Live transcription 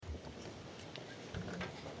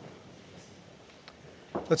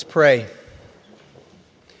Let's pray.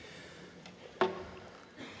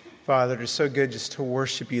 Father, it is so good just to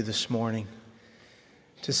worship you this morning,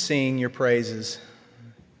 to sing your praises,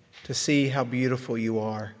 to see how beautiful you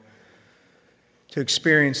are, to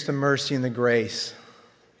experience the mercy and the grace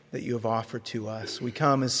that you have offered to us. We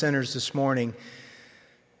come as sinners this morning,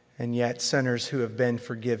 and yet sinners who have been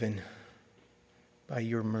forgiven by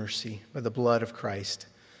your mercy, by the blood of Christ.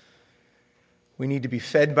 We need to be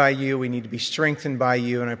fed by you. We need to be strengthened by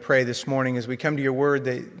you. And I pray this morning as we come to your word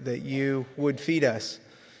that you would feed us,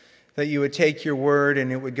 that you would take your word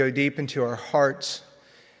and it would go deep into our hearts,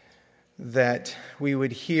 that we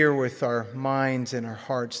would hear with our minds and our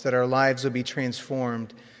hearts, that our lives would be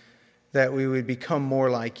transformed, that we would become more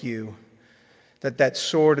like you, that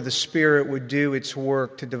sword of the Spirit would do its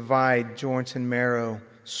work to divide joints and marrow,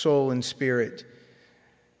 soul and spirit,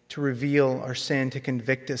 to reveal our sin, to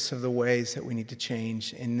convict us of the ways that we need to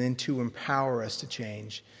change, and then to empower us to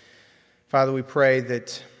change. Father, we pray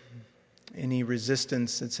that any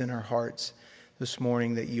resistance that's in our hearts this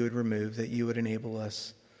morning that you would remove, that you would enable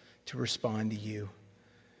us to respond to you.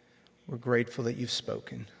 We're grateful that you've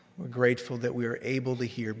spoken. We're grateful that we are able to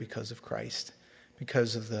hear because of Christ,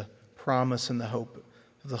 because of the promise and the hope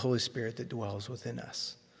of the Holy Spirit that dwells within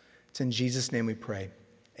us. It's in Jesus' name we pray.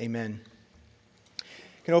 Amen.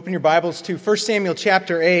 You can open your Bibles to 1 Samuel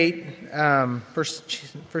chapter 8. 1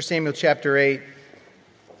 Samuel chapter 8.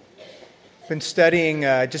 Been studying,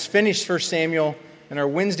 just finished 1 Samuel in our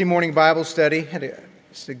Wednesday morning Bible study. Had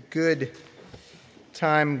just a good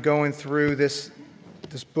time going through this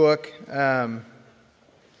book.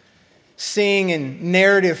 Seeing in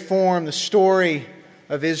narrative form the story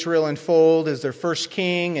of Israel unfold as their first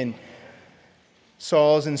king, and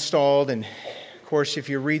Saul's installed. And of course, if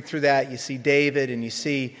you read through that, you see David and you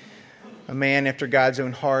see a man after God's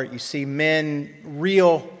own heart. You see men,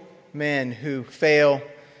 real men who fail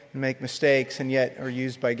and make mistakes and yet are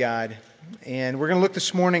used by God. And we're going to look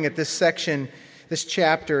this morning at this section, this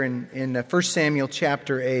chapter in 1 Samuel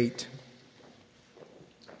chapter 8.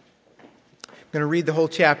 I'm going to read the whole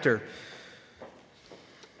chapter.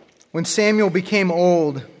 When Samuel became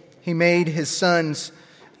old, he made his sons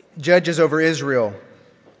judges over Israel.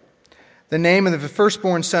 The name of the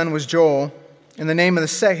firstborn son was Joel, and the name of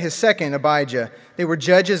his second, Abijah. They were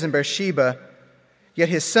judges in Beersheba, yet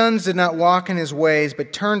his sons did not walk in his ways,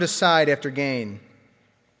 but turned aside after gain.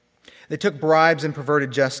 They took bribes and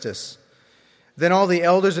perverted justice. Then all the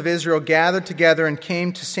elders of Israel gathered together and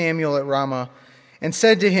came to Samuel at Ramah, and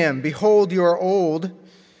said to him, "Behold, you are old,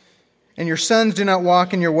 and your sons do not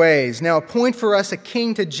walk in your ways. Now appoint for us a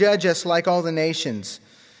king to judge us like all the nations."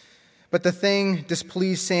 But the thing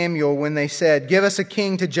displeased Samuel when they said, "Give us a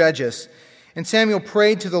king to judge us." And Samuel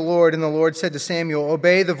prayed to the Lord, and the Lord said to Samuel,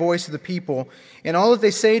 "Obey the voice of the people in all that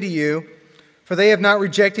they say to you, for they have not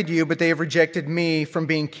rejected you, but they have rejected me from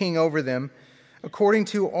being king over them, according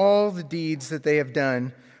to all the deeds that they have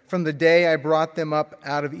done, from the day I brought them up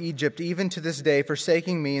out of Egypt, even to this day,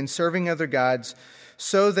 forsaking me and serving other gods,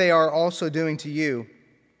 so they are also doing to you.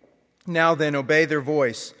 Now then, obey their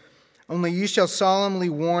voice. Only you shall solemnly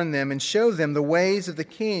warn them and show them the ways of the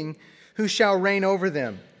king who shall reign over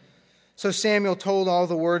them." So Samuel told all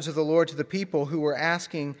the words of the Lord to the people who were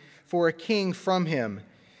asking for a king from him.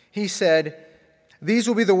 He said, "These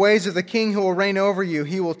will be the ways of the king who will reign over you.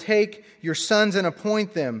 He will take your sons and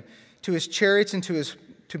appoint them to his chariots and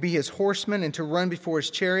to be his horsemen and to run before his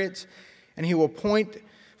chariots. And he will appoint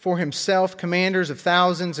for himself commanders of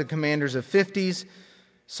thousands and commanders of 50s,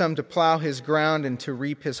 some to plow his ground and to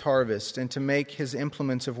reap his harvest, and to make his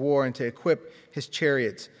implements of war and to equip his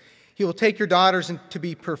chariots. He will take your daughters to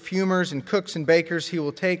be perfumers and cooks and bakers. He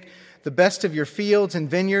will take the best of your fields and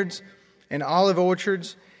vineyards and olive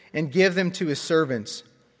orchards and give them to his servants.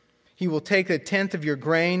 He will take a tenth of your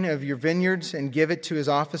grain of your vineyards and give it to his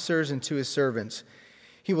officers and to his servants.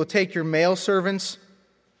 He will take your male servants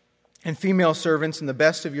and female servants and the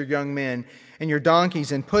best of your young men and your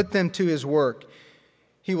donkeys and put them to his work.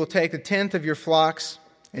 He will take a tenth of your flocks,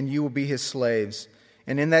 and you will be his slaves.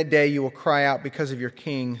 And in that day you will cry out because of your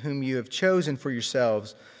king, whom you have chosen for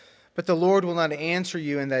yourselves. But the Lord will not answer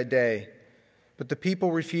you in that day." But the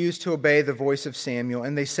people refused to obey the voice of Samuel,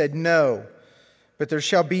 and they said, "No, but there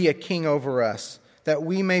shall be a king over us, that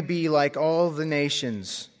we may be like all the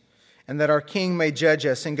nations, and that our king may judge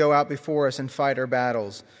us and go out before us and fight our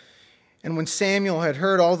battles." And when Samuel had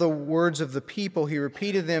heard all the words of the people, he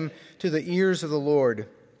repeated them to the ears of the Lord.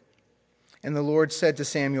 And the Lord said to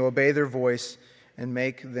Samuel, "Obey their voice and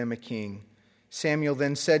make them a king." Samuel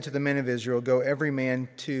then said to the men of Israel, "Go every man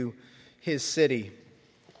to his city."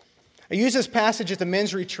 I used this passage at the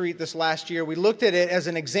men's retreat this last year. We looked at it as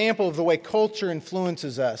an example of the way culture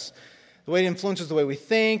influences us, the way it influences the way we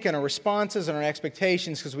think and our responses and our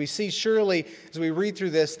expectations, because we see surely, as we read through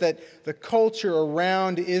this, that the culture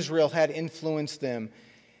around Israel had influenced them.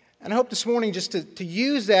 And I hope this morning just to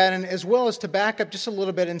use that, and as well as to back up just a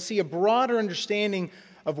little bit and see a broader understanding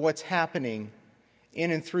of what's happening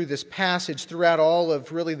in and through this passage throughout all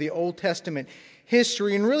of really the Old Testament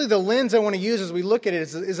history. And really the lens I want to use as we look at it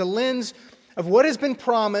is a lens of what has been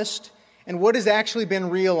promised and what has actually been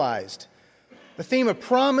realized. The theme of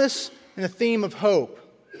promise and the theme of hope.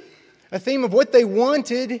 A theme of what they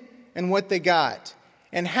wanted and what they got.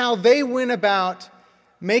 And how they went about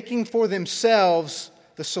making for themselves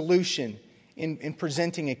the solution in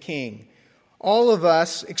presenting a king. All of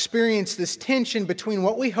us experience this tension between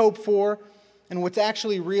what we hope for and what's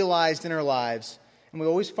actually realized in our lives. And we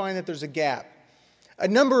always find that there's a gap. A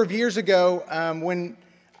number of years ago, when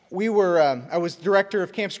I was director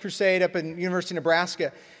of Campus Crusade up in University of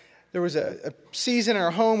Nebraska, there was a season in our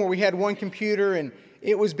home where we had one computer, and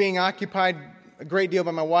it was being occupied a great deal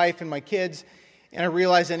by my wife and my kids, and I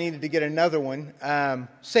realized I needed to get another one.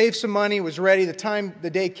 Saved some money, was ready. The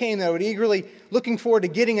day came that I was eagerly looking forward to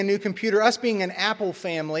getting a new computer. Us being an Apple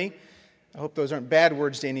family, I hope those aren't bad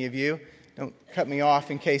words to any of you. Don't cut me off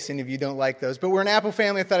in case any of you don't like those. But we're an Apple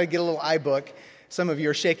family. I thought I'd get a little iBook. Some of you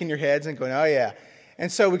are shaking your heads and going, oh yeah.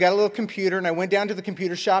 And so we got a little computer, and I went down to the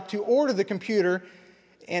computer shop to order the computer,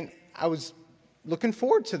 and I was looking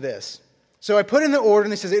forward to this. So I put in the order,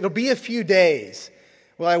 and they says, it'll be a few days.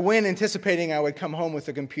 Well, I went anticipating I would come home with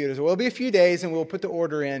the computer. So, well, it'll be a few days, and we'll put the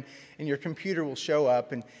order in, and your computer will show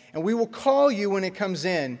up, and we will call you when it comes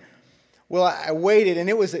in. Well, I waited, and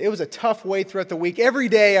it was a tough wait throughout the week. Every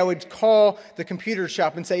day I would call the computer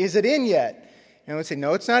shop and say, is it in yet? And I would say,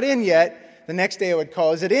 no, it's not in yet. The next day I would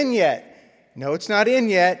call, is it in yet? No, it's not in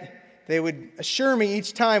yet. They would assure me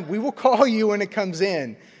each time, we will call you when it comes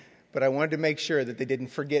in. But I wanted to make sure that they didn't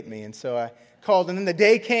forget me. And so I called, and then the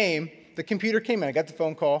day came, the computer came in. I got the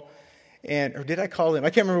phone call, or did I call them? I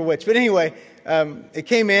can't remember which. But anyway, it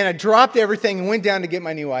came in. I dropped everything and went down to get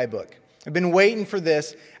my new iBook. I've been waiting for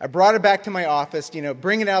this. I brought it back to my office,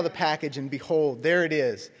 bring it out of the package, and behold, there it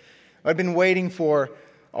is. I've been waiting for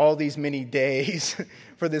all these many days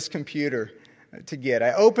for this computer to get.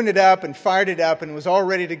 I opened it up and fired it up and was all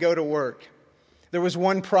ready to go to work. There was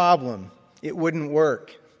one problem. It wouldn't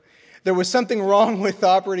work. There was something wrong with the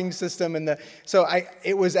operating system, so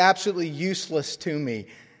it was absolutely useless to me.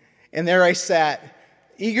 And there I sat,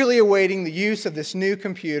 eagerly awaiting the use of this new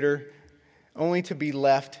computer, only to be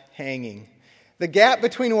left hanging. The gap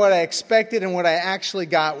between what I expected and what I actually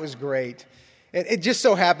got was great. It just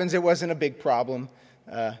so happens it wasn't a big problem.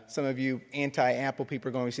 Some of you anti-Apple people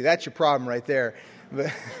are going to see, that's your problem right there.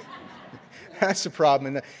 But that's the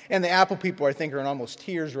problem. And the Apple people, I think, are in almost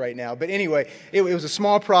tears right now. But anyway, it was a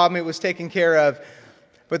small problem. It was taken care of.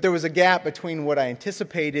 But there was a gap between what I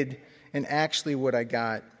anticipated and actually what I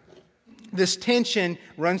got. This tension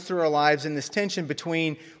runs through our lives, and this tension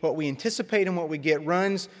between what we anticipate and what we get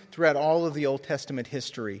runs throughout all of the Old Testament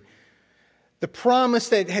history. The promise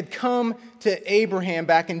that had come to Abraham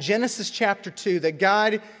back in Genesis chapter 2,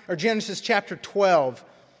 Genesis chapter 12,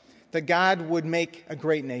 that God would make a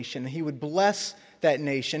great nation. He would bless that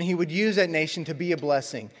nation. He would use that nation to be a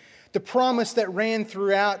blessing. The promise that ran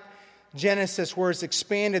throughout Genesis, where it's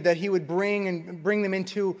expanded, that He would bring them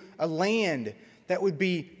into a land that would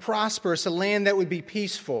be prosperous, a land that would be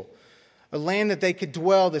peaceful, a land that they could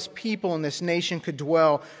dwell, this people and this nation could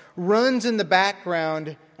dwell, runs in the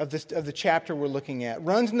background of the chapter we're looking at,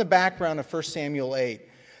 runs in the background of 1 Samuel 8.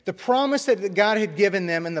 The promise that God had given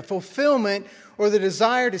them and the fulfillment or the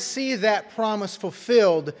desire to see that promise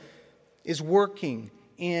fulfilled is working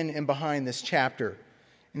in and behind this chapter,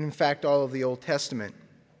 and in fact all of the Old Testament.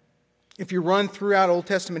 If you run throughout Old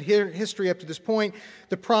Testament history up to this point,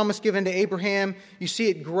 the promise given to Abraham, you see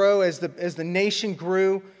it grow as the nation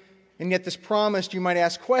grew. And yet this promise, you might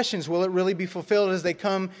ask questions, will it really be fulfilled as they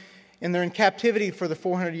come and they're in captivity for the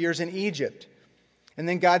 400 years in Egypt? And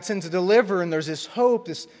then God sends a deliverer, and there's this hope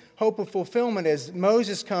of fulfillment as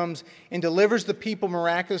Moses comes and delivers the people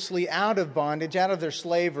miraculously out of bondage, out of their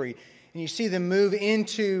slavery. And you see them move in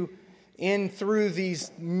through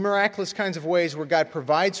these miraculous kinds of ways where God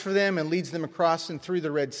provides for them and leads them across and through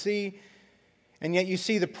the Red Sea. And yet you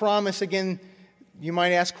see the promise again. You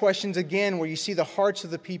might ask questions again where you see the hearts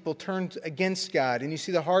of the people turned against God, and you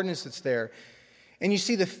see the hardness that's there. And you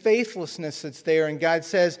see the faithlessness that's there. And God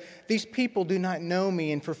says, these people do not know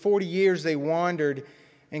me. And for 40 years they wandered,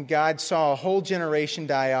 and God saw a whole generation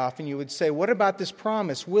die off. And you would say, what about this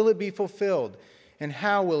promise? Will it be fulfilled? and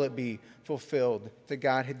how will it be fulfilled that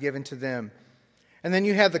God had given to them. And then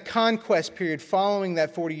you have the conquest period following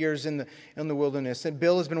that 40 years in the wilderness that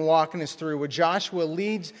Bill has been walking us through, where Joshua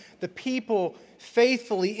leads the people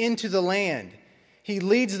faithfully into the land. He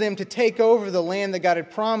leads them to take over the land that God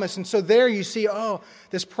had promised. And so there you see,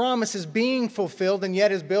 this promise is being fulfilled. And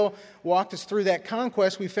yet as Bill walked us through that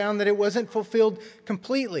conquest, we found that it wasn't fulfilled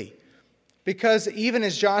completely. Because even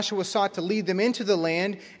as Joshua sought to lead them into the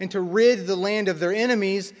land and to rid the land of their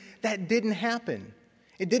enemies, that didn't happen.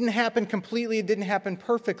 It didn't happen completely. It didn't happen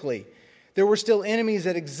perfectly. There were still enemies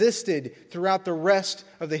that existed throughout the rest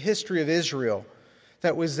of the history of Israel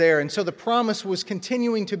that was there. And so the promise was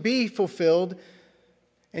continuing to be fulfilled,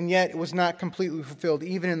 and yet it was not completely fulfilled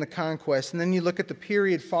even in the conquest. And then you look at the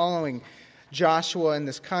period following Joshua and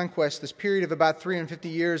this conquest, this period of about 350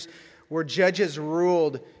 years where judges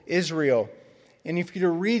ruled Israel. And if you were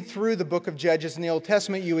to read through the book of Judges in the Old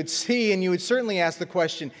Testament, you would see, and you would certainly ask the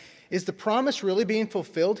question, is the promise really being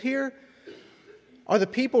fulfilled here? Are the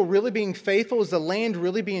people really being faithful? Is the land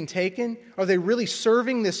really being taken? Are they really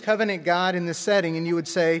serving this covenant God in this setting? And you would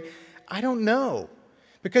say, I don't know.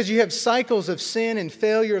 Because you have cycles of sin and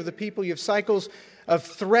failure of the people. You have cycles of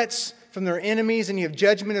threats from their enemies, and you have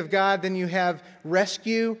judgment of God. Then you have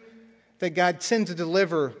rescue that God sends to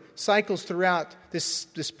deliver, cycles throughout this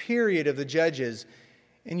period of the judges.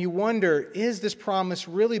 And you wonder, is this promise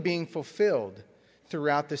really being fulfilled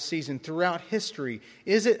throughout this season, throughout history?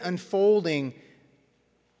 Is it unfolding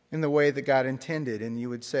in the way that God intended? And you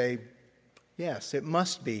would say, yes, it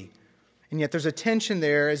must be. And yet there's a tension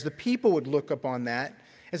there as the people would look upon that,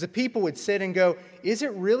 as the people would sit and go, is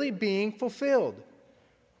it really being fulfilled?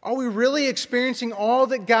 Are we really experiencing all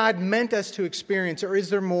that God meant us to experience, or is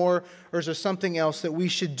there more, or is there something else that we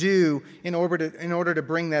should do in order to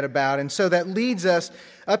bring that about? And so that leads us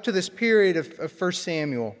up to this period of 1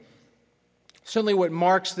 Samuel. Certainly what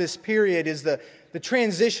marks this period is the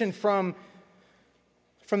transition from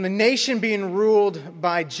the nation being ruled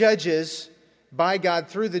by judges, by God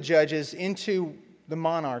through the judges, into the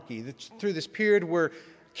monarchy, through this period where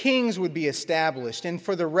kings would be established. And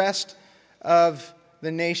for the rest of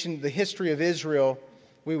the nation, the history of Israel,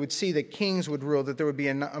 we would see that kings would rule, that there would be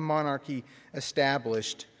a monarchy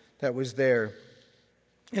established that was there.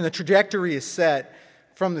 And the trajectory is set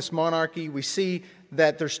from this monarchy. We see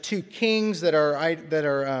that there's two kings that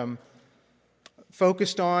are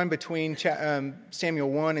focused on between Samuel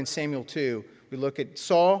 1 and Samuel 2. We look at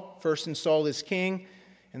Saul, first installed as king,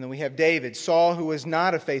 and then we have David. Saul, who was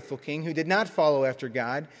not a faithful king, who did not follow after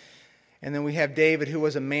God. And then we have David, who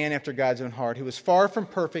was a man after God's own heart, who was far from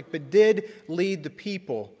perfect, but did lead the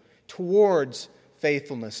people towards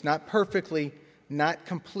faithfulness. Not perfectly, not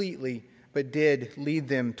completely, but did lead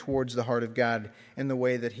them towards the heart of God in the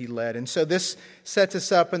way that he led. And so this sets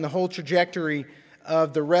us up, and the whole trajectory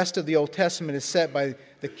of the rest of the Old Testament is set by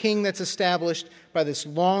the king that's established, by this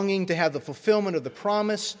longing to have the fulfillment of the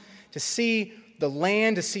promise, to see the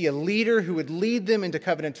land, to see a leader who would lead them into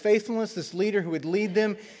covenant faithfulness, this leader who would lead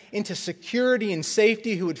them into security and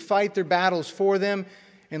safety, who would fight their battles for them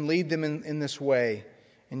and lead them in this way.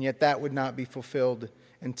 And yet that would not be fulfilled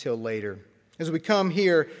until later. As we come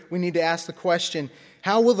here, we need to ask the question,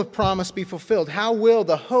 how will the promise be fulfilled? How will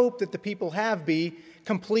the hope that the people have be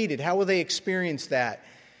completed? How will they experience that?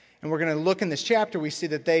 And we're going to look in this chapter, we see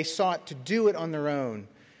that they sought to do it on their own.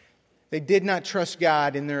 They did not trust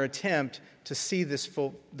God in their attempt to see this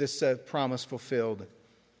promise fulfilled.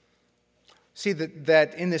 See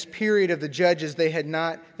that in this period of the judges, they had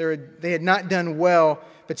not done well,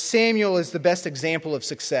 but Samuel is the best example of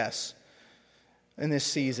success in this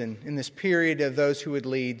season, in this period of those who would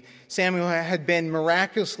lead. Samuel had been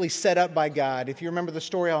miraculously set up by God. If you remember the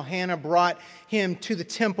story how Hannah brought him to the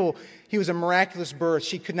temple, he was a miraculous birth.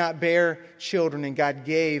 She could not bear children, and God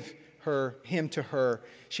gave him to her.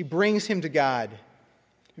 She brings him to God,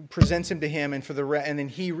 presents him to him, and then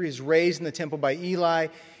he is raised in the temple by Eli.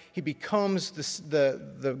 He becomes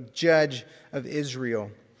the judge of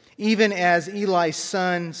Israel. Even as Eli's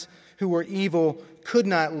sons, who were evil, could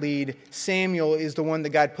not lead, Samuel is the one that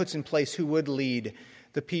God puts in place who would lead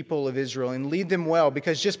the people of Israel and lead them well.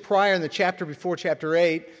 Because just prior in the chapter before chapter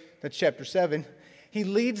 8, that's chapter 7, he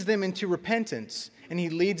leads them into repentance and he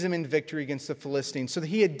leads them in victory against the Philistines. So that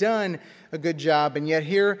he had done a good job, and yet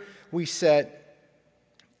here we set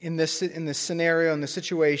in this scenario, in the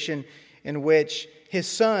situation in which his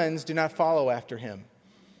sons do not follow after him.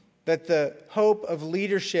 That the hope of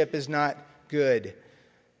leadership is not good.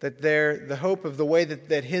 That the hope of the way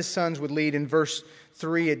that his sons would lead in verse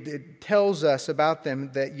 3, it tells us about them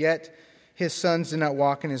that yet his sons did not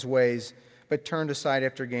walk in his ways, but turned aside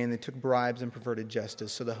after gain. They took bribes and perverted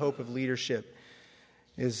justice. So the hope of leadership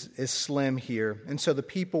is slim here. And so the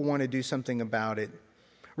people want to do something about it.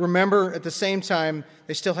 Remember, at the same time,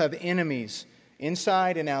 they still have enemies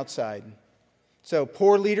inside and outside. So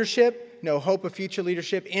poor leadership, no hope of future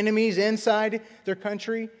leadership, enemies inside their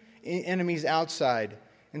country, enemies outside.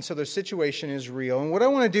 And so their situation is real. And what I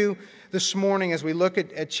want to do this morning as we look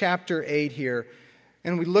at chapter 8 here,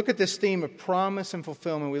 and we look at this theme of promise and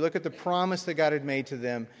fulfillment, we look at the promise that God had made to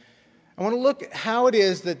them, I want to look at how it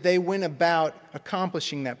is that they went about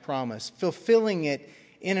accomplishing that promise, fulfilling it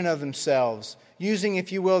in and of themselves, using,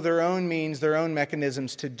 if you will, their own means, their own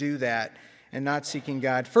mechanisms to do that, and not seeking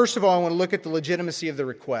God. First of all, I want to look at the legitimacy of the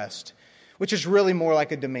request, which is really more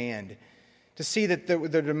like a demand, to see that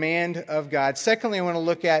the demand of God. Secondly, I want to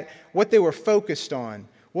look at what they were focused on.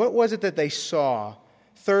 What was it that they saw?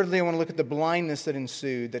 Thirdly, I want to look at the blindness that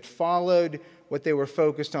ensued, that followed what they were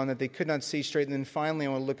focused on, that they could not see straight. And then finally, I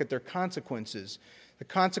want to look at their consequences, the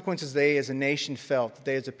consequences they as a nation felt, that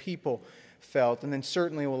they as a people felt. And then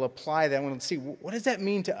certainly we'll apply that. I want to see, what does that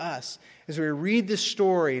mean to us? As we read this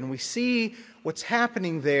story and we see what's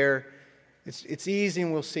happening there, it's easy,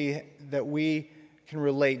 and we'll see that we can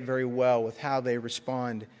relate very well with how they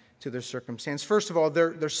respond to their circumstance. First of all,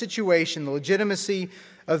 their situation, the legitimacy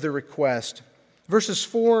of the request. Verses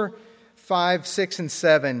 4, 5, 6, and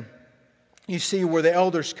 7, you see where the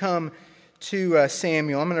elders come to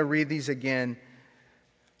Samuel. I'm going to read these again.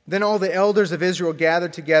 Then all the elders of Israel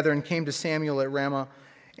gathered together and came to Samuel at Ramah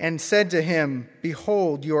and said to him,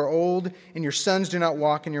 "Behold, you are old, and your sons do not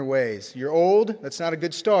walk in your ways." You're old, that's not a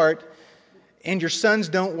good start, and your sons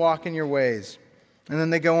don't walk in your ways. And then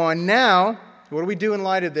they go on, "Now, what do we do in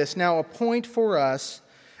light of this? Now appoint for us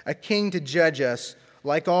a king to judge us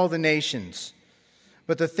like all the nations."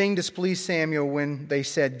 But the thing displeased Samuel when they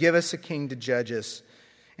said, "Give us a king to judge us."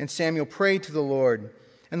 And Samuel prayed to the Lord.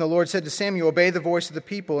 And the Lord said to Samuel, "Obey the voice of the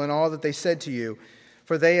people and all that they said to you,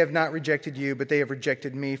 for they have not rejected you, but they have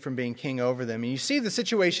rejected me from being king over them." And you see the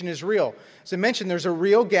situation is real. As I mentioned, there's a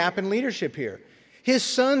real gap in leadership here. His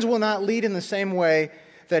sons will not lead in the same way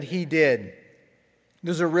that he did.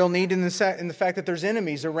 There's a real need in the fact that there's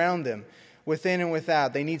enemies around them, within and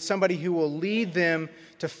without. They need somebody who will lead them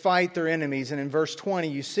to fight their enemies. And in verse 20,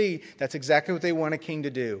 you see that's exactly what they want a king to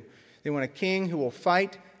do. They want a king who will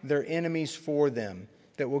fight their enemies for them,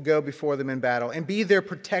 that will go before them in battle and be their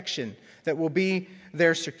protection, that will be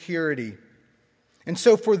their security. And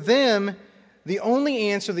so for them, the only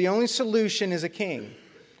answer, the only solution is a king.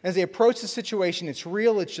 As they approach the situation, it's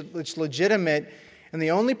real, it's legitimate, and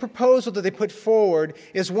the only proposal that they put forward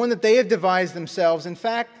is one that they have devised themselves. In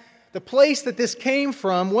fact, the place that this came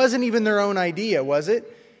from wasn't even their own idea, was it?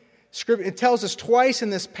 It tells us twice in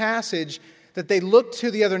this passage that they looked to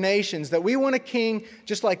the other nations, that we want a king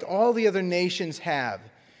just like all the other nations have.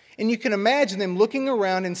 And you can imagine them looking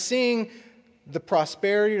around and seeing the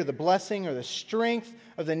prosperity or the blessing or the strength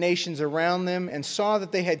of the nations around them and saw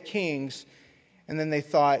that they had kings. And then they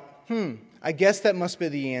thought, I guess that must be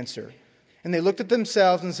the answer. And they looked at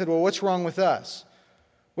themselves and said, well, what's wrong with us?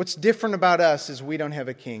 What's different about us is we don't have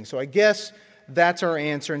a king. So I guess that's our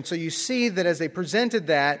answer. And so you see that as they presented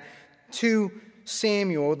that to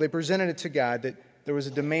Samuel, they presented it to God, that there was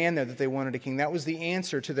a demand there that they wanted a king. That was the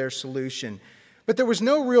answer to their solution. But there was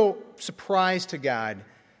no real surprise to God.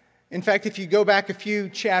 In fact, if you go back a few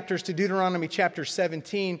chapters to Deuteronomy chapter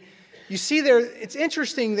 17, you see there, it's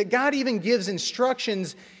interesting that God even gives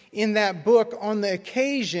instructions in that book on the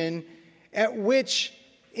occasion at which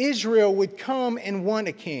Israel would come and want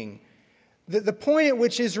a king. The point at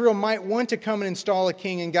which Israel might want to come and install a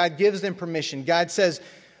king, and God gives them permission. God says,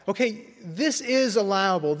 okay, this is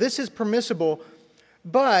allowable, this is permissible,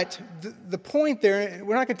 but the point there,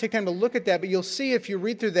 we're not going to take time to look at that, but you'll see if you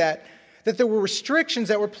read through that there were restrictions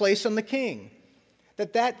that were placed on the king.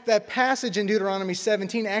 That passage in Deuteronomy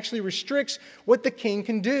 17 actually restricts what the king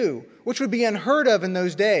can do, which would be unheard of in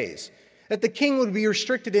those days. That the king would be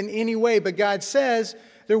restricted in any way, but God says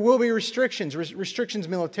there will be restrictions. Restrictions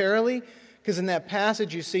militarily, because in that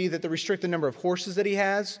passage you see that they restrict the number of horses that he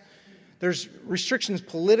has. There's restrictions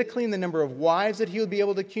politically in the number of wives that he would be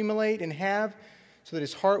able to accumulate and have, so that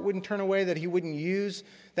his heart wouldn't turn away, that he wouldn't use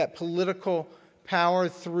that political power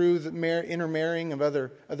through the intermarrying of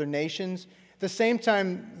other nations. At the same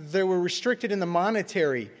time, they were restricted in the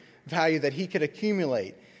monetary value that he could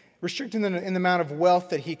accumulate, restricted in the amount of wealth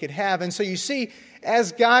that he could have. And so you see,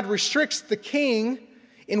 as God restricts the king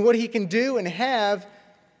in what he can do and have,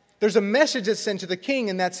 there's a message that's sent to the king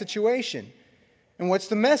in that situation. And what's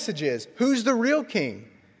the message is? Who's the real king?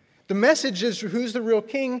 The message is who's the real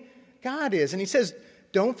king? God is. And he says,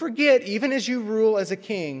 don't forget, even as you rule as a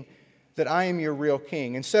king, that I am your real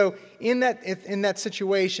king. And so in that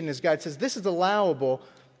situation, as God says, this is allowable,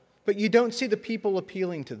 but you don't see the people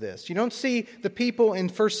appealing to this. You don't see the people in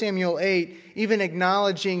 1 Samuel 8 even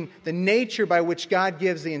acknowledging the nature by which God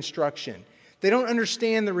gives the instruction. They don't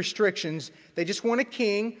understand the restrictions. They just want a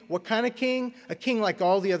king. What kind of king? A king like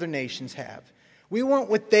all the other nations have. We want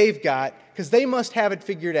what they've got because they must have it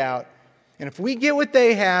figured out. And if we get what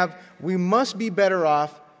they have, we must be better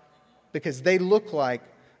off because they look like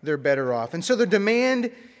they're better off. And so their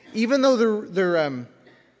demand, even though their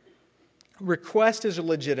request is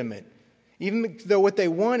legitimate, even though what they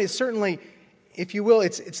want is certainly, if you will,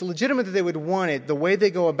 it's legitimate that they would want it, the way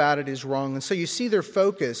they go about it is wrong. And so you see their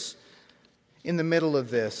focus in the middle of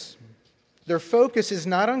this. Their focus is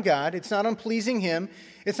not on God. It's not on pleasing Him.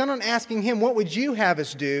 It's not on asking Him, what would you have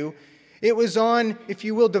us do? It was on, if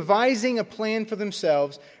you will, devising a plan for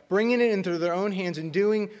themselves, bringing it into their own hands and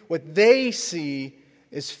doing what they see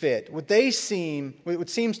is fit, what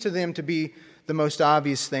seems to them to be the most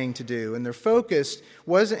obvious thing to do. And their focus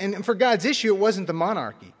wasn't, and for God's issue, it wasn't the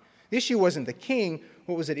monarchy. The issue wasn't the king.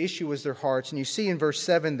 What was at issue was their hearts. And you see in verse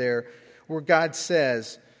 7 there where God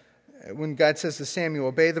says, when God says to Samuel,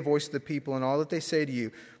 obey the voice of the people and all that they say to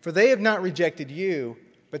you, for they have not rejected you,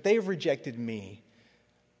 but they have rejected me.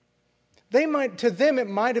 To them it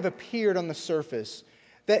might have appeared on the surface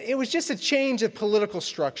that it was just a change of political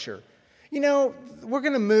structure. You know, we're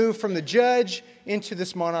going to move from the judge into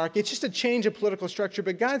this monarch. It's just a change of political structure.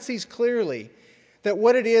 But God sees clearly that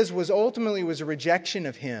what it is was ultimately was a rejection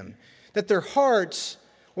of Him. That their hearts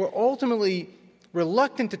were ultimately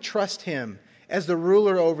reluctant to trust Him as the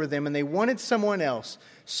ruler over them. And they wanted someone else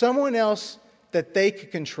that they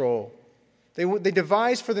could control. They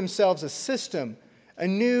devised for themselves a system, a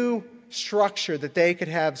new structure that they could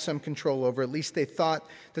have some control over. At least they thought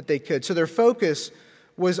that they could. So their focus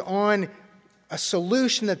was on a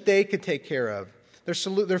solution that they could take care of.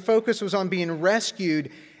 Their focus was on being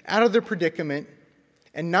rescued out of their predicament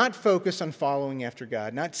and not focused on following after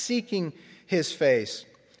God, not seeking His face.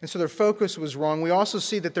 And so their focus was wrong. We also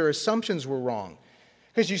see that their assumptions were wrong.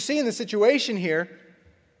 Because you see in the situation here,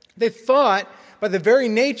 they thought by the very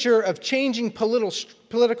nature of changing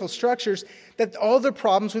political structures that all their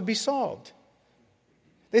problems would be solved.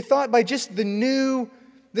 They thought by just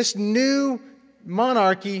this new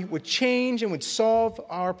monarchy would change and would solve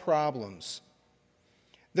our problems.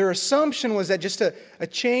 Their assumption was that just a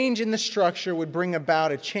change in the structure would bring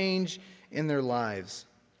about a change in their lives.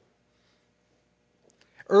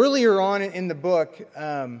 Earlier on in the book,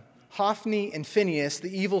 Hophni and Phinehas,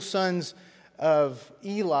 the evil sons of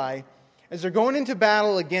Eli, as they're going into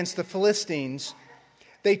battle against the Philistines,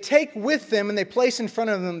 they take with them and they place in front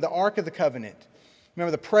of them the Ark of the Covenant.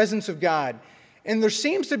 Remember, the presence of God. And there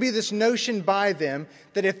seems to be this notion by them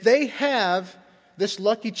that if they have this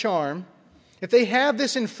lucky charm, if they have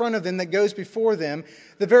this in front of them that goes before them,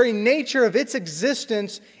 the very nature of its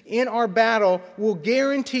existence in our battle will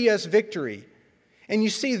guarantee us victory. And you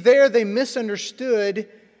see there they misunderstood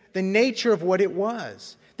the nature of what it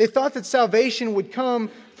was. They thought that salvation would come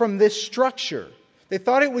from this structure. They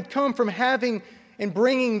thought it would come from having and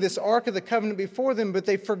bringing this Ark of the Covenant before them, but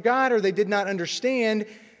they forgot or they did not understand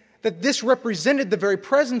that this represented the very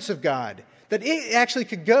presence of God, that it actually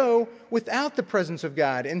could go without the presence of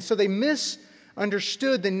God. And so they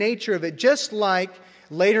misunderstood the nature of it, just like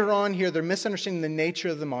later on here they're misunderstanding the nature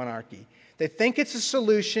of the monarchy. They think it's a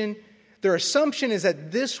solution. Their assumption is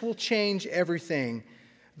that this will change everything.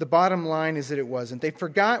 The bottom line is that it wasn't. They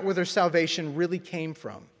forgot where their salvation really came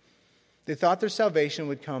from. They thought their salvation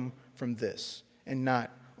would come from this and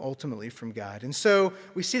not ultimately from God. And so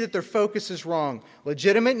we see that their focus is wrong.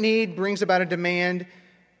 Legitimate need brings about a demand,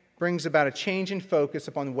 brings about a change in focus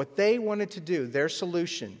upon what they wanted to do. Their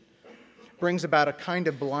solution brings about a kind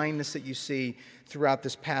of blindness that you see throughout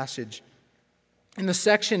this passage. In the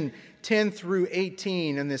section 10 through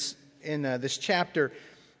 18 in this chapter,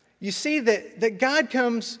 you see that God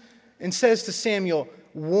comes and says to Samuel,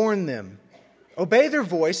 warn them. Obey their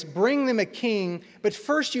voice, bring them a king, but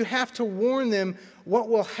first you have to warn them what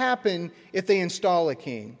will happen if they install a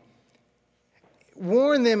king.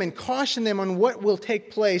 Warn them and caution them on what will take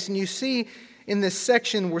place. And you see in this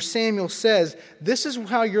section where Samuel says, this is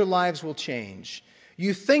how your lives will change.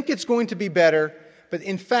 You think it's going to be better, but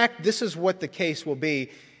in fact, this is what the case will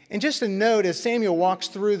be. And just a note, as Samuel walks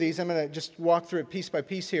through these, I'm going to just walk through it piece by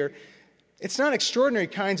piece here. It's not extraordinary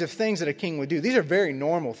kinds of things that a king would do. These are very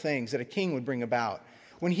normal things that a king would bring about.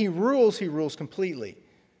 When he rules completely.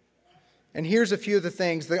 And here's a few of the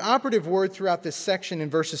things. The operative word throughout this section in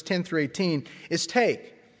verses 10 through 18 is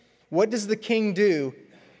take. What does the king do?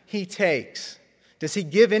 He takes. Does he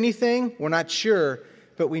give anything? We're not sure.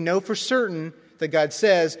 but we know for certain that God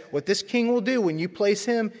says what this king will do when you place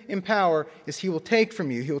him in power is he will take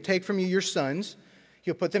from you. He will take from you your sons.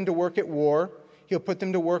 He'll put them to work at war. He'll put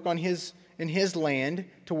them to work in his land,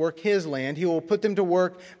 to work his land. He will put them to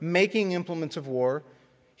work making implements of war.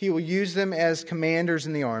 He will use them as commanders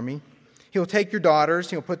in the army. He will take your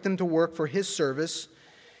daughters. He will put them to work for his service.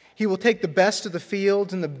 He will take the best of the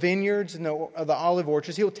fields and the vineyards and the olive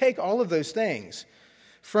orchards. He will take all of those things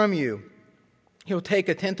from you. He'll take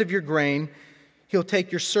a tenth of your grain. He'll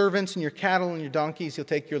take your servants and your cattle and your donkeys. He'll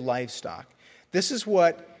take your livestock. This is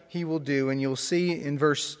what he will do. And you'll see in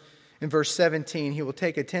verse 17, he will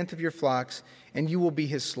take a tenth of your flocks, and you will be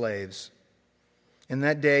his slaves. In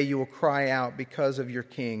that day you will cry out because of your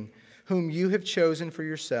king, whom you have chosen for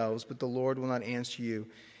yourselves, but the Lord will not answer you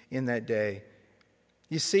in that day.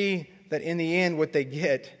 You see that in the end what they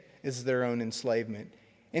get is their own enslavement.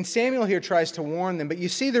 And Samuel here tries to warn them, but you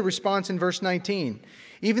see the response in verse 19.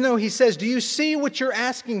 Even though he says, do you see what you're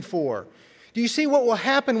asking for? Do you see what will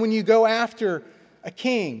happen when you go after a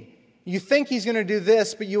king? You think he's going to do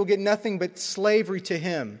this, but you will get nothing but slavery to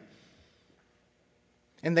him.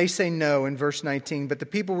 And they say no in verse 19. But the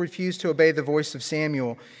people refused to obey the voice of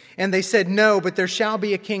Samuel. And they said, no, but there shall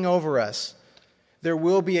be a king over us. There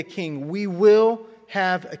will be a king. We will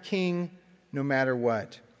have a king no matter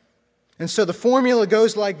what. And so the formula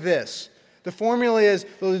goes like this. The formula is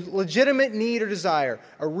the legitimate need or desire,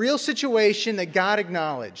 a real situation that God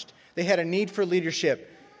acknowledged. They had a need for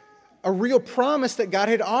leadership, a real promise that God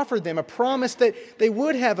had offered them, a promise that they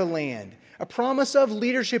would have a land, a promise of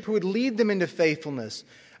leadership who would lead them into faithfulness,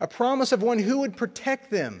 a promise of one who would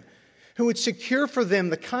protect them, who would secure for them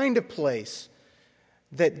the kind of place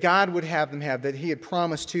that God would have them have, that he had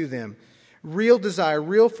promised to them. Real desire,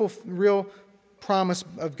 real promise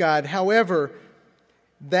of God. However,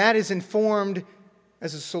 that is informed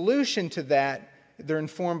as a solution to that. They're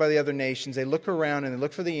informed by the other nations. They look around and they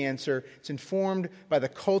look for the answer. It's informed by the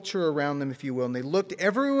culture around them, if you will. And they looked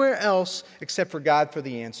everywhere else except for God for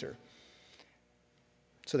the answer.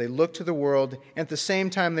 So they looked to the world. And at the same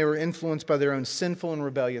time, they were influenced by their own sinful and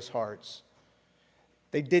rebellious hearts.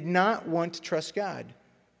 They did not want to trust God.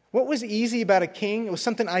 What was easy about a king? It was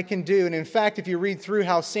something I can do. And in fact, if you read through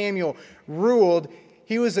how Samuel ruled,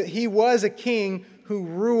 he was a king who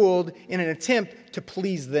ruled in an attempt to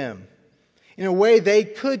please them. In a way, they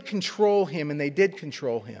could control him, and they did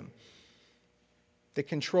control him. They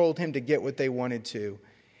controlled him to get what they wanted to.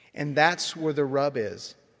 And that's where the rub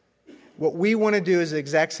is. What we want to do is the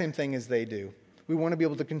exact same thing as they do. We want to be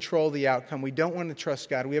able to control the outcome. We don't want to trust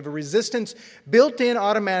God. We have a resistance built in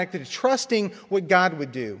automatically to trusting what God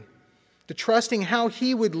would do, to trusting how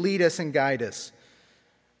he would lead us and guide us.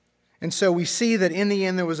 And so we see that in the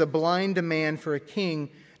end there was a blind demand for a king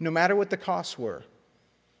no matter what the costs were.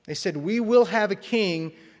 They said, we will have a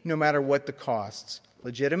king no matter what the costs.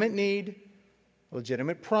 Legitimate need,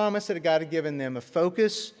 legitimate promise that God had given them, a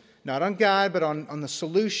focus not on God but on the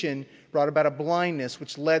solution brought about a blindness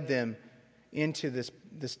which led them into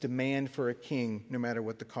this demand for a king no matter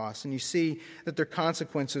what the cost. And you see that their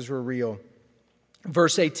consequences were real.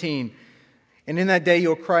 Verse 18, and in that day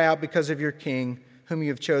you'll cry out because of your king, whom you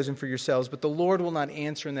have chosen for yourselves, but the Lord will not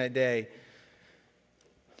answer in that day.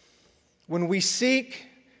 When we seek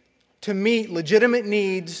to meet legitimate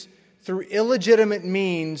needs through illegitimate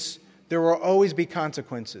means, there will always be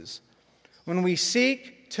consequences. When we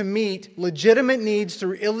seek to meet legitimate needs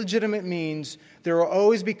through illegitimate means, there will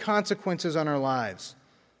always be consequences on our lives.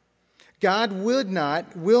 God will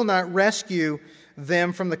not rescue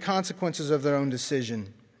them from the consequences of their own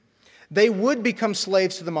decision. They would become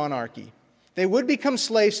slaves to the monarchy. They would become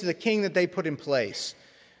slaves to the king that they put in place,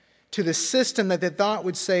 to the system that they thought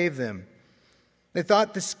would save them. They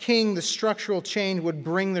thought this king, the structural change, would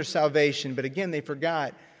bring their salvation. But again, they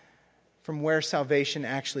forgot from where salvation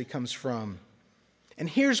actually comes from. And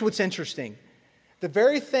here's what's interesting. The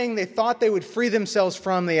very thing they thought they would free themselves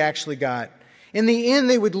from, they actually got. In the end,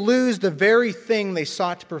 they would lose the very thing they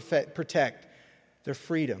sought to protect, their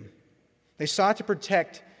freedom. They sought to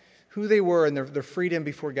protect who they were and their freedom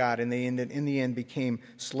before God, and they in the end became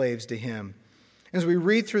slaves to him. As we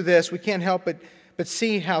read through this, we can't help but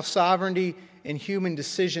see how sovereignty and human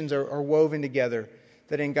decisions are woven together.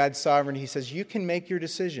 That in God's sovereignty, he says, you can make your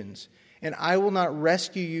decisions, and I will not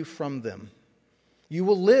rescue you from them. You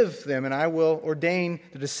will live them, and I will ordain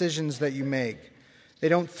the decisions that you make. They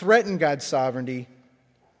don't threaten God's sovereignty.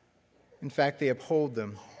 In fact, they uphold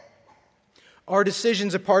them. Our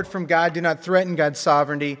decisions apart from God do not threaten God's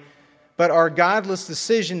sovereignty, but our godless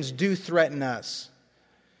decisions do threaten us.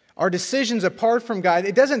 Our decisions apart from God,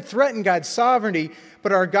 it doesn't threaten God's sovereignty,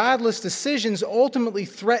 but our godless decisions ultimately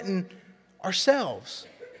threaten ourselves.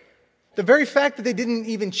 The very fact that they didn't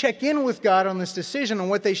even check in with God on this decision on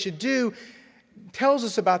what they should do tells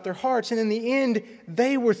us about their hearts. And in the end,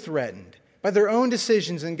 they were threatened by their own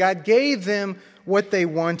decisions, and God gave them what they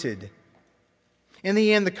wanted. In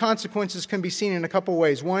the end, the consequences can be seen in a couple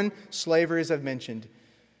ways. One, slavery, as I've mentioned.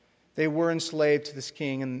 They were enslaved to this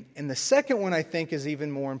king. And the second one, I think, is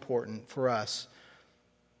even more important for us.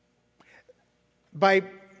 By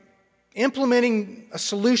implementing a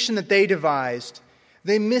solution that they devised,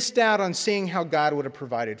 they missed out on seeing how God would have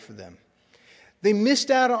provided for them. They missed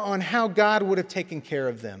out on how God would have taken care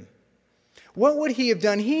of them. What would He have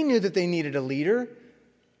done? He knew that they needed a leader.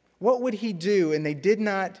 What would He do? And they did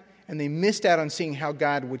not, and they missed out on seeing how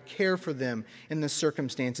God would care for them in the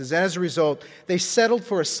circumstances. As a result, they settled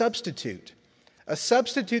for a substitute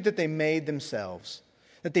that they made themselves,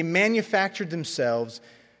 that they manufactured themselves.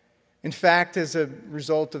 In fact, as a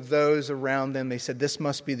result of those around them, they said, this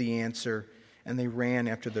must be the answer, and they ran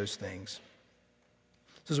after those things.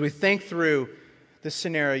 So as we think through this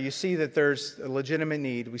scenario, you see that there's a legitimate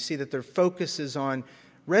need. We see that their focus is on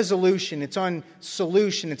resolution. It's on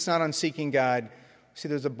solution. It's not on seeking God. We see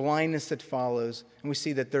there's a blindness that follows. And we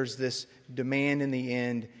see that there's this demand in the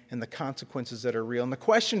end and the consequences that are real. And the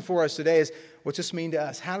question for us today is, what's this mean to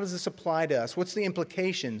us? How does this apply to us? What's the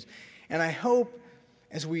implications? And I hope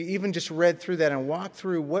as we even just read through that and walked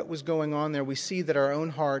through what was going on there, we see that our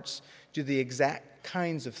own hearts do the exact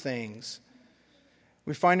kinds of things.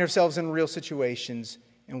 We find ourselves in real situations,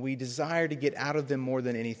 and we desire to get out of them more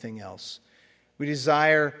than anything else. We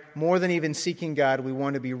desire, more than even seeking God, we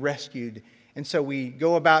want to be rescued. And so we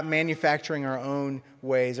go about manufacturing our own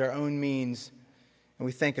ways, our own means, and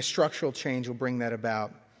we think a structural change will bring that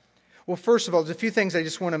about. Well, first of all, there's a few things I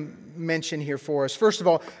just want to mention here for us. First of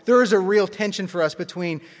all, there is a real tension for us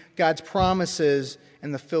between God's promises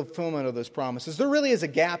and the fulfillment of those promises. There really is a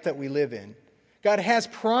gap that we live in. God has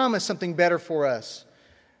promised something better for us,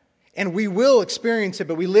 and we will experience it,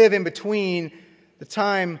 but we live in between the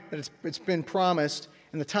time that it's been promised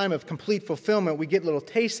and the time of complete fulfillment. We get little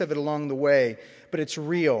tastes of it along the way, but it's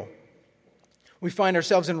real. We find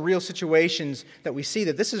ourselves in real situations that we see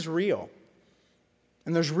that this is real.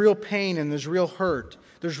 And there's real pain and there's real hurt.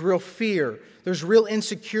 There's real fear. There's real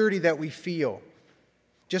insecurity that we feel.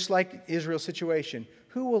 Just like Israel's situation.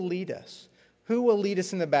 Who will lead us? Who will lead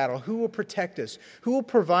us in the battle? Who will protect us? Who will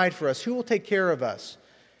provide for us? Who will take care of us?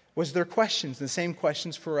 Was there questions, the same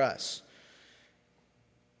questions for us?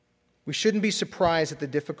 We shouldn't be surprised at the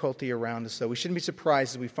difficulty around us, though. We shouldn't be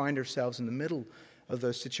surprised as we find ourselves in the middle of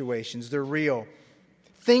those situations. They're real.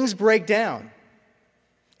 Things break down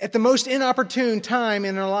at the most inopportune time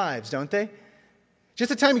in our lives, don't they? Just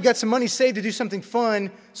the time you got some money saved to do something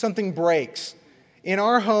fun, something breaks. In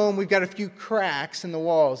our home, we've got a few cracks in the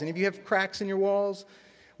walls. Any of you have cracks in your walls?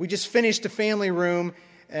 We just finished a family room,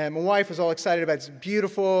 and my wife was all excited about it. It's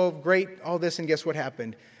beautiful, great, all this, and guess what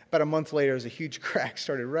happened? About a month later, there's a huge crack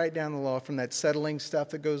started right down the wall from that settling stuff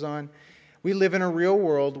that goes on. We live in a real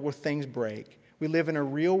world where things break. We live in a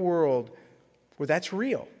real world where that's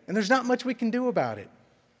real, and there's not much we can do about it.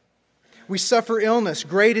 We suffer illness,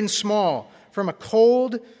 great and small, from a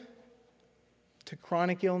cold to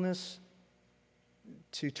chronic illness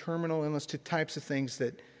to terminal illness to types of things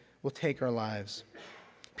that will take our lives.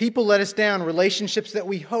 People let us down. Relationships that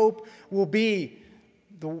we hope will be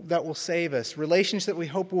that will save us. Relationships that we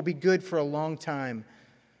hope will be good for a long time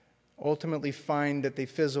ultimately find that they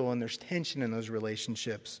fizzle and there's tension in those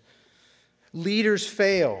relationships. Leaders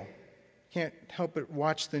fail. Can't help but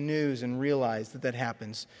watch the news and realize that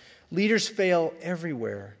happens. Leaders fail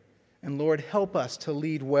everywhere. And Lord, help us to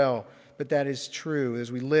lead well. But that is true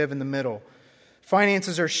as we live in the middle.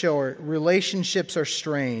 Finances are short. Relationships are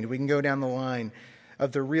strained. We can go down the line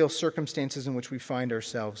of the real circumstances in which we find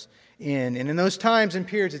ourselves in. And in those times and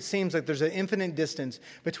periods, it seems like there's an infinite distance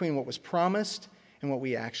between what was promised and what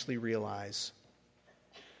we actually realize.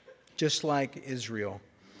 Just like Israel.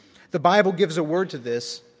 The Bible gives a word to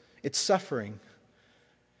this. It's suffering.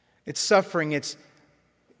 It's suffering. It's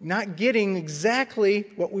not getting exactly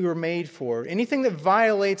what we were made for. Anything that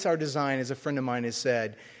violates our design, as a friend of mine has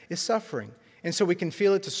said, is suffering. And so we can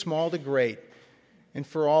feel it to small to great. And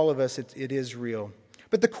for all of us, it is real.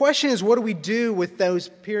 But the question is, what do we do with those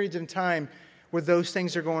periods of time where those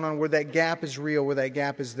things are going on, where that gap is real, where that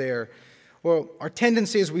gap is there? Well, our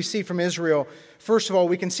tendency, as we see from Israel, first of all,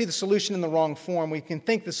 we can see the solution in the wrong form. We can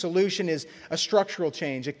think the solution is a structural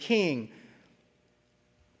change, a king.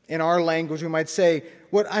 In our language, we might say,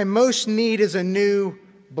 what I most need is a new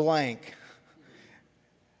blank.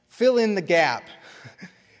 Fill in the gap.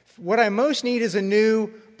 What I most need is a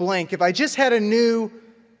new blank. If I just had a new,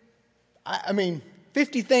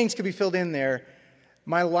 50 things could be filled in there.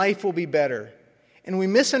 my life will be better. And we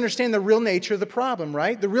misunderstand the real nature of the problem,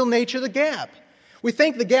 right? The real nature of the gap. We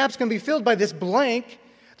think the gap's going to be filled by this blank,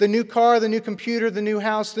 the new car, the new computer, the new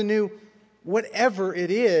house, the new whatever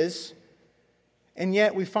it is, and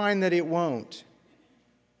yet we find that it won't.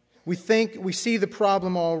 We see the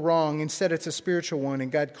problem all wrong. Instead, it's a spiritual one,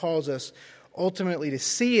 and God calls us ultimately to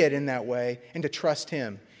see it in that way and to trust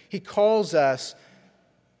Him. He calls us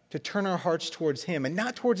to turn our hearts towards Him and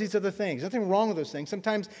not towards these other things. Nothing wrong with those things.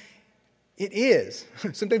 Sometimes it is.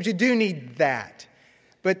 Sometimes you do need that.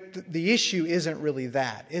 But the issue isn't really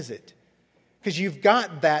that, is it? Because you've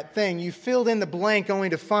got that thing. You filled in the blank only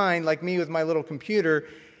to find, like me with my little computer,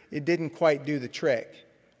 it didn't quite do the trick.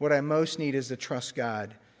 What I most need is to trust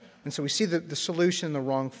God. And so we see the solution in the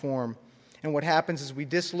wrong form. And what happens is we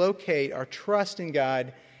dislocate our trust in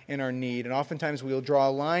God and our need. And oftentimes we'll draw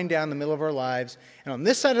a line down the middle of our lives. And on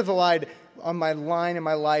this side of the line, on my line in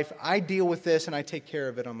my life, I deal with this and I take care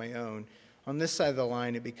of it on my own. On this side of the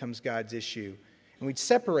line, it becomes God's issue. And we'd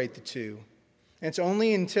separate the two. And it's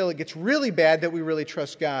only until it gets really bad that we really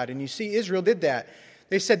trust God. And you see, Israel did that.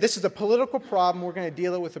 They said, this is a political problem. We're going to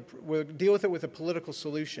deal with it with a political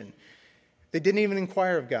solution. They didn't even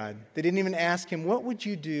inquire of God. They didn't even ask Him, what would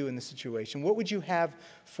you do in this situation? What would you have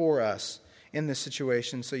for us in this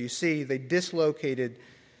situation? So you see, they dislocated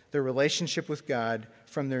their relationship with God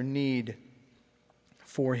from their need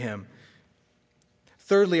for Him.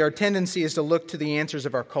 Thirdly, our tendency is to look to the answers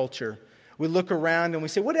of our culture. We look around and we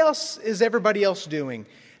say, what else is everybody else doing?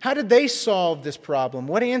 How did they solve this problem?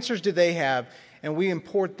 What answers do they have? And we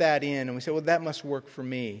import that in and we say, well, that must work for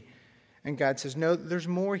me. And God says, no, there's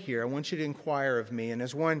more here. I want you to inquire of me. And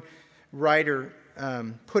as one writer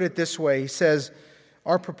put it this way, he says,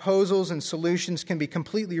 our proposals and solutions can be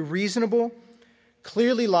completely reasonable,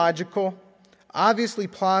 clearly logical, obviously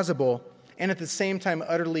plausible, and at the same time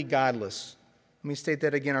utterly godless. Let me state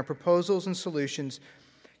that again. Our proposals and solutions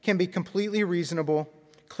can be completely reasonable,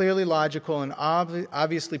 clearly logical, and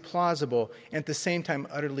obviously plausible, and at the same time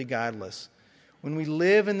utterly godless. When we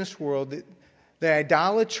live in this world, the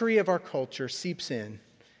idolatry of our culture seeps in.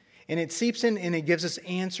 And it seeps in and it gives us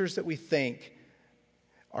answers that we think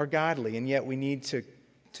are godly. And yet we need to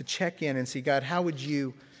check in and see, God, how would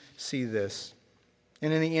you see this?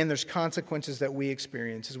 And in the end, there's consequences that we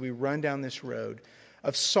experience as we run down this road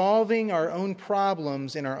of solving our own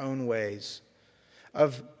problems in our own ways,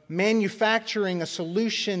 of manufacturing a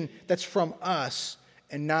solution that's from us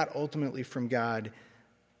and not ultimately from God.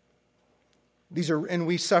 And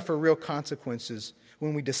we suffer real consequences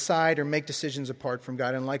when we decide or make decisions apart from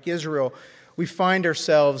God. And like Israel, we find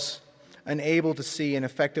ourselves unable to see and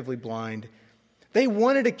effectively blind. They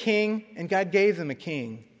wanted a king, and God gave them a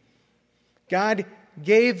king. God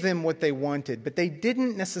gave them what they wanted, but they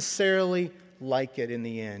didn't necessarily like it in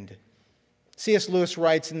the end. C.S. Lewis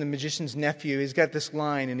writes in The Magician's Nephew, he's got this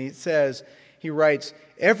line, and he writes,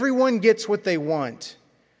 everyone gets what they want.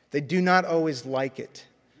 They do not always like it.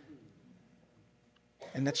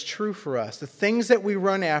 And that's true for us. The things that we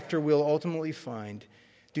run after we'll ultimately find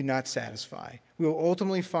do not satisfy. We will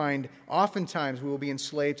ultimately find, oftentimes we will be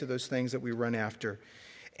enslaved to those things that we run after.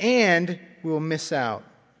 And we will miss out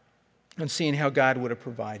on seeing how God would have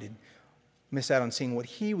provided. Miss out on seeing what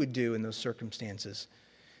He would do in those circumstances.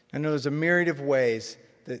 I know there's a myriad of ways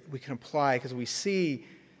that we can apply because we see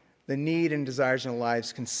the need and desires in our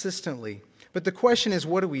lives consistently. But the question is,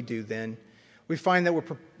 what do we do then? We find that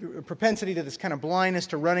we're propensity to this kind of blindness,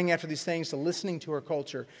 to running after these things, to listening to our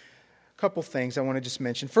culture. A couple things I want to just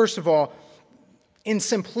mention. First of all, in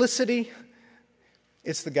simplicity,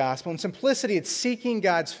 it's the gospel. In simplicity, it's seeking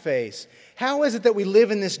God's face. How is it that we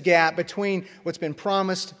live in this gap between what's been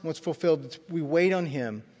promised and what's fulfilled? We wait on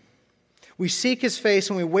Him. We seek His face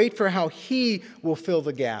and we wait for how He will fill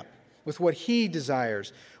the gap with what He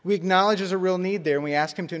desires. We acknowledge there's a real need there and we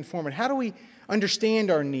ask Him to inform it. How do we understand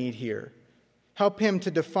our need here? Help Him to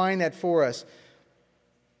define that for us.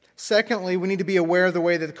 Secondly, we need to be aware of the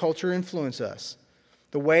way that the culture influences us.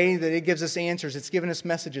 The way that it gives us answers. It's given us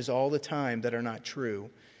messages all the time that are not true.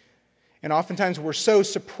 And oftentimes we're so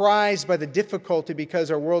surprised by the difficulty because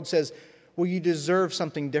our world says, well, you deserve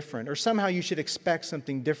something different. Or somehow you should expect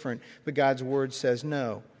something different. But God's Word says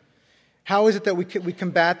no. How is it that we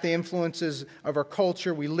combat the influences of our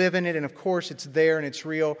culture? We live in it, and of course it's there and it's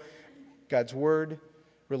real. God's Word,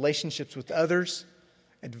 relationships with others,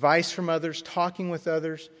 advice from others, talking with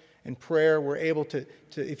others, and prayer. We're able to,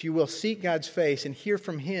 if you will, seek God's face and hear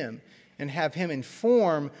from Him and have Him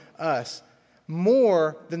inform us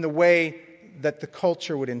more than the way that the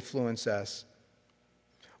culture would influence us.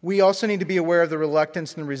 We also need to be aware of the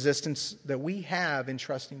reluctance and the resistance that we have in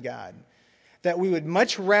trusting God. That we would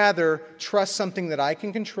much rather trust something that I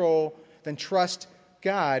can control than trust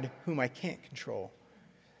God whom I can't control.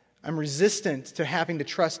 I'm resistant to having to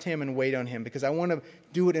trust Him and wait on Him because I want to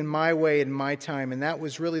do it in my way, in my time. And that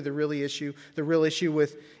was really the real issue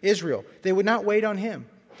with Israel. They would not wait on Him.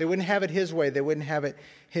 They wouldn't have it His way. They wouldn't have it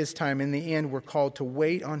His time. In the end, we're called to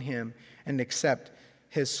wait on Him and accept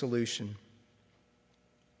His solution.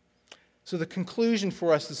 So the conclusion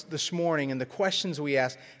for us this morning and the questions we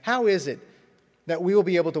ask, how is it that we will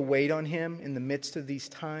be able to wait on Him in the midst of these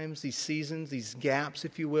times, these seasons, these gaps,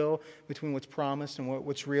 if you will, between what's promised and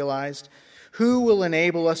what's realized? Who will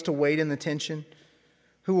enable us to wait in the tension?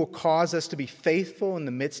 Who will cause us to be faithful in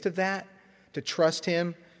the midst of that, to trust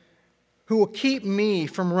Him? Who will keep me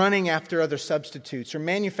from running after other substitutes or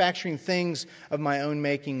manufacturing things of my own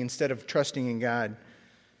making instead of trusting in God?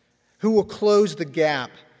 Who will close the gap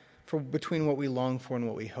between what we long for and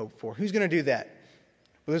what we hope for? Who's going to do that?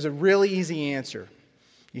 Well, there's a really easy answer.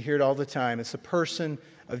 You hear it all the time. It's the person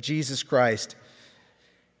of Jesus Christ.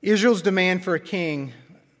 Israel's demand for a king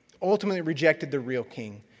ultimately rejected the real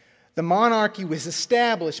king. The monarchy was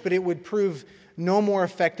established, but it would prove no more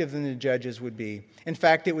effective than the judges would be. In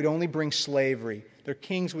fact, it would only bring slavery. Their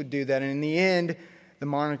kings would do that, and in the end, the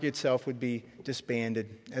monarchy itself would be disbanded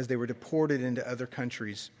as they were deported into other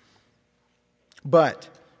countries. But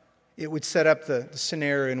it would set up the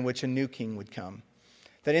scenario in which a new king would come.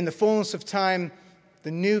 That in the fullness of time,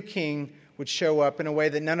 the new king would show up in a way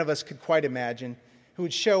that none of us could quite imagine, who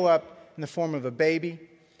would show up in the form of a baby,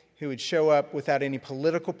 who would show up without any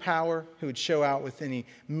political power, who would show out with any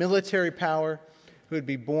military power, who would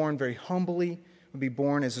be born very humbly, would be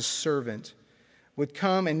born as a servant, would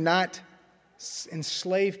come and not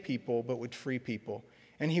enslave people, but would free people.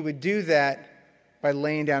 And he would do that by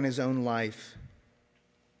laying down his own life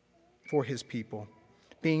for his people,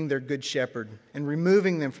 being their good shepherd and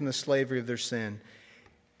removing them from the slavery of their sin.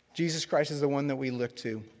 Jesus Christ is the one that we look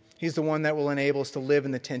to. He's the one that will enable us to live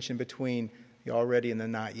in the tension between the already and the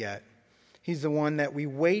not yet. He's the one that we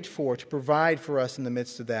wait for to provide for us in the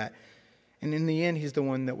midst of that. And in the end, He's the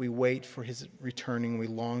one that we wait for His returning. We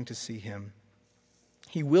long to see Him.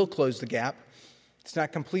 He will close the gap. It's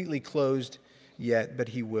not completely closed yet, but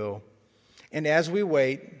He will. And as we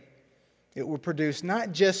wait, it will produce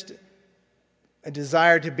not just a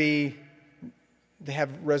desire to have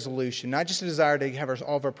resolution, not just a desire to have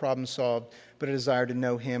all of our problems solved, but a desire to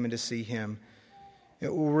know Him and to see Him. It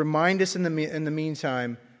will remind us in the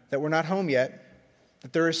meantime that we're not home yet,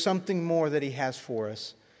 that there is something more that He has for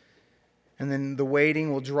us. And then the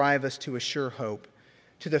waiting will drive us to a sure hope,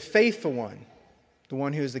 to the faithful one, the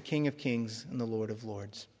one who is the King of Kings and the Lord of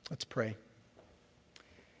Lords. Let's pray.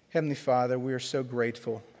 Heavenly Father, we are so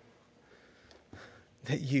grateful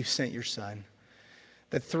that You sent Your Son.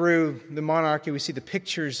 That through the monarchy we see the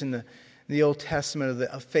pictures in the Old Testament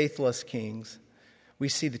of faithless kings. We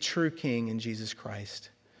see the true King in Jesus Christ.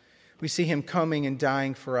 We see Him coming and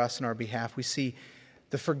dying for us on our behalf. We see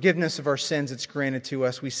the forgiveness of our sins that's granted to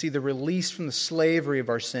us. We see the release from the slavery of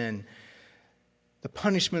our sin. The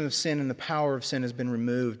punishment of sin and the power of sin has been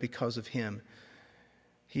removed because of Him.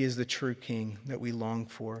 He is the true King that we long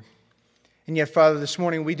for. And yet, Father, this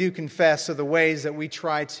morning we do confess of the ways that we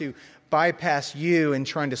try to bypass You in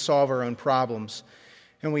trying to solve our own problems.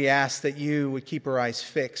 And we ask that You would keep our eyes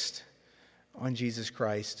fixed on Jesus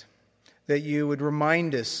Christ. That You would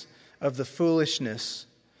remind us of the foolishness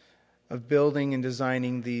of building and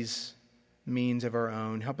designing these means of our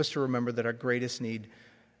own. Help us to remember that our greatest need,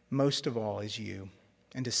 most of all, is You.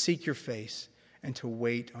 And to seek Your face and to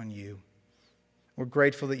wait on You. We're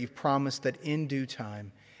grateful that You've promised that in due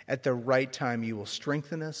time, at the right time, You will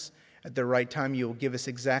strengthen us. At the right time, You will give us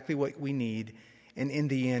exactly what we need. And in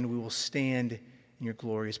the end, we will stand in Your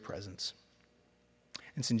glorious presence.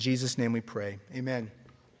 And it's in Jesus' name we pray. Amen.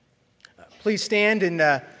 Please stand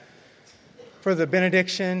for the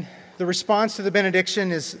benediction. The response to the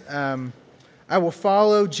benediction is, I will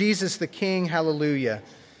follow Jesus the King. Hallelujah.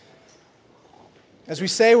 As we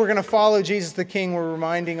say we're going to follow Jesus the King, we're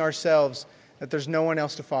reminding ourselves that there's no one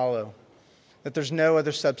else to follow, that there's no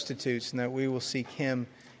other substitutes, and that we will seek Him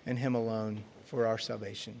and Him alone for our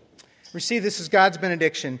salvation. Receive this as God's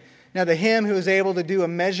benediction. Now to Him who is able to do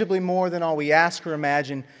immeasurably more than all we ask or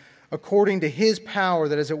imagine, according to His power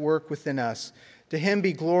that is at work within us, to Him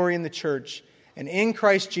be glory in the church and in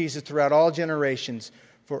Christ Jesus throughout all generations,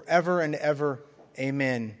 forever and ever.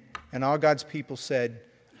 Amen. And all God's people said,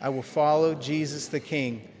 I will follow Jesus the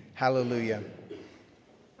King. Hallelujah.